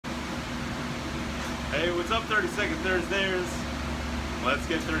Hey, what's up, 30 Second Thursdays? Let's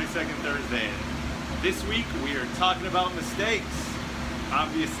get 30 Second Thursday in. This week we are talking about mistakes,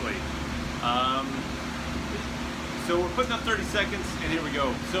 obviously. So we're putting up 30 seconds, and here we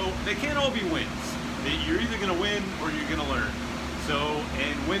go. So they can't all be wins. You're either going to win or you're going to learn. So,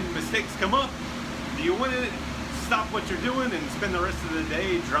 and when mistakes come up, do you want to stop what you're doing and spend the rest of the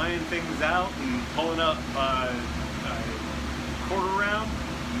day drying things out and pulling up a quarter round?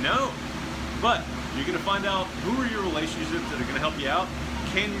 No. But you're going to find out who are your relationships that are going to help you out.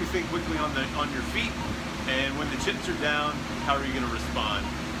 Can you think quickly on your feet? And when the chips are down, how are you going to respond?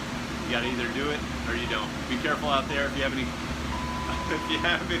 You got to either do it or you don't. Be careful out there. If you have any,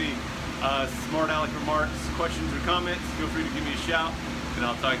 smart aleck remarks, questions, or comments, feel free to give me a shout, and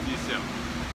I'll talk to you soon.